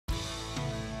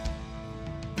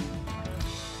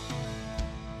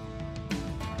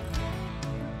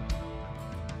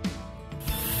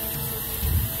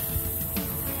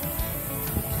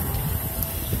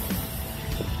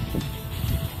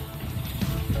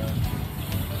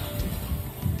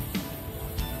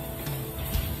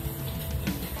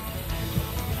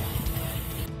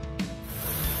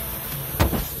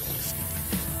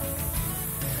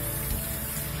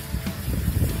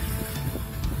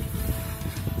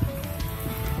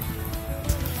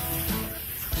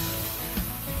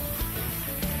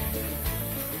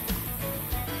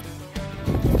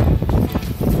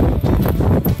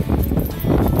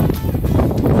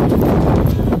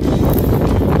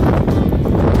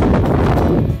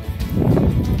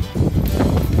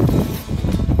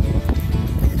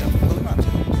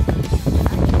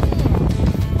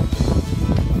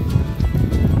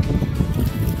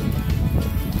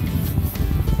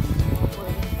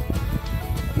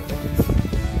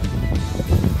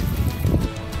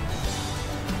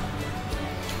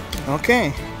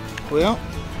Okay, well,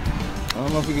 I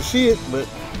don't know if you can see it, but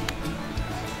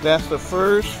that's the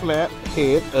first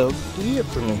flathead of the year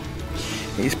for me.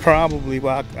 He's probably,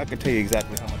 well, I can tell you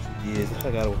exactly how much he is.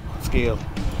 I got a scale.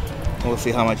 We'll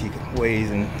see how much he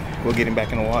weighs, and we'll get him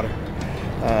back in the water.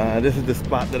 This is the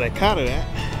spot that I caught it at.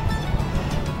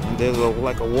 And there's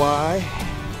like a Y,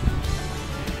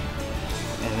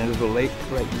 and there's a lake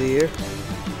right there,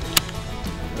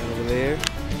 right over there,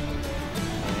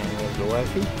 and there's the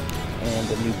wifey and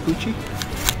the new poochie,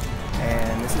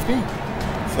 and this is me.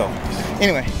 So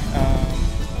anyway,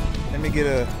 let me get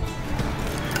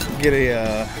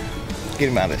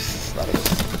him out of this.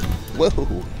 Whoa,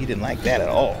 he didn't like that at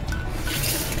all.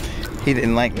 He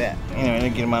didn't like that. Anyway, let me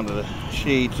get him out of the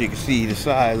shade so you can see the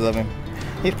size of him.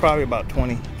 He's probably about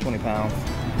 20 pounds.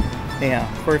 Anyhow,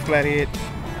 first flathead.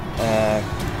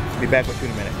 Be back with you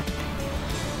in a minute.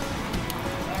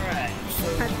 Alright, so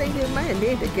I think you might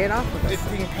need to get off of it.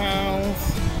 15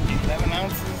 pounds, 11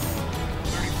 ounces,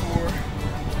 34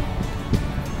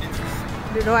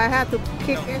 inches. Do I have to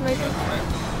kick in with it?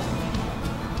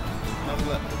 How's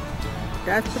that?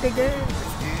 That's pretty good.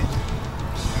 That's good.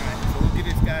 Alright, so we'll get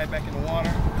this guy back in the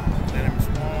water, let him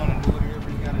spawn and do whatever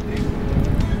he's gotta do.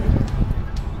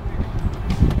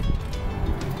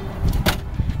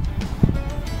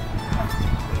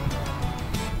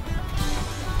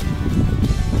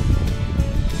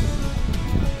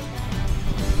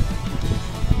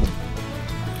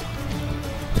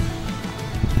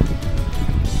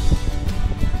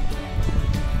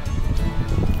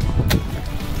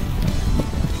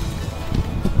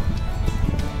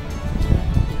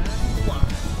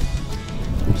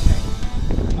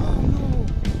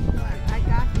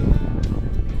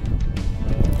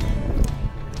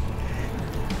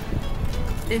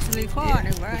 It's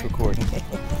recording, yeah, right? It's recording.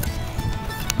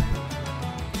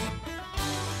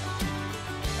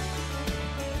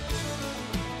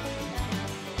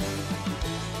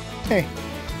 Hey,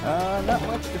 not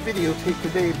much to videotape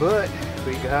today, but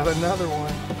we got another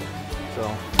one. So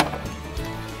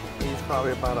he's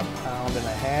probably about 1.5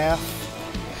 pounds,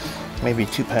 maybe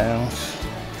 2 pounds.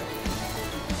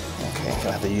 Okay,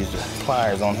 gonna have to use the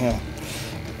pliers on him.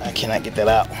 I cannot get that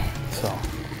out. So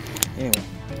anyway.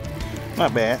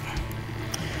 Not bad.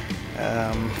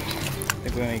 I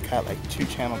think we only caught like 2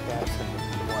 channel cats and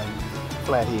 1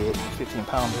 flathead, 15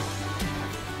 pounder.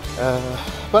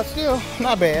 But still,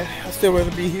 not bad. I'd still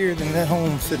rather be here than at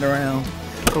home sitting around.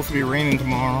 It's supposed to be raining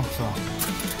tomorrow, so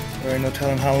there ain't no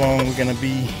telling how long we're gonna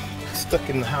be stuck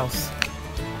in the house.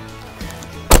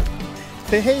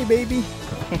 Say hey, baby.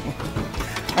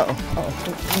 Uh-oh,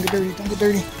 don't get dirty, don't get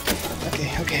dirty.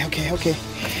 Okay.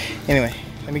 Anyway,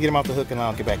 let me get him off the hook and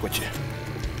I'll get back with you.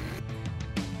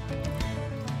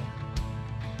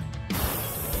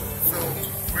 So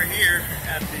we're here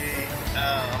at the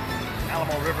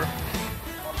Alamo River.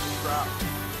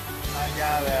 I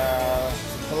got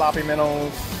some tilapia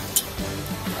minnows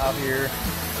out here.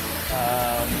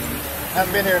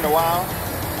 Haven't been here in a while.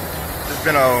 It's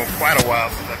been quite a while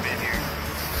since I've been here.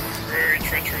 Very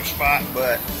treacherous spot,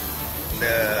 but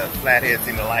the flatheads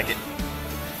seem to like it.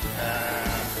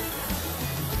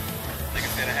 Like I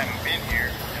said, I haven't been here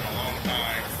in a long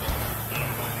time, so I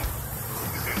don't know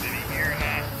if there's any here or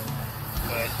not.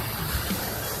 But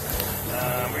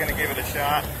we're gonna give it a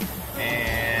shot,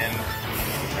 and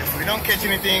if we don't catch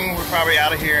anything, we're probably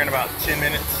out of here in about 10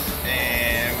 minutes,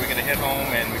 and we're gonna head home.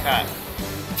 And we caught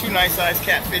 2 nice-sized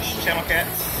catfish, channel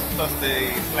cats, plus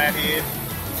the flathead.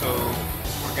 So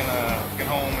we're gonna get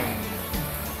home and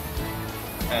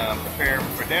prepare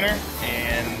for dinner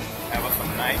and have us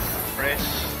some nice, fresh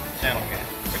channel cat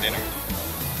for dinner.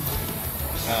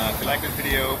 If you like this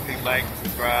video, please like,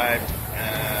 subscribe,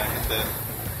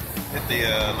 hit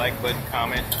the like button,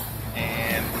 comment,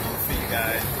 and we'll see you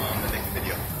guys on the next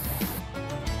video.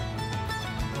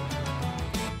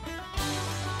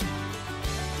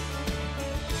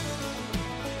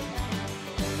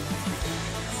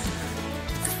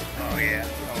 Oh yeah.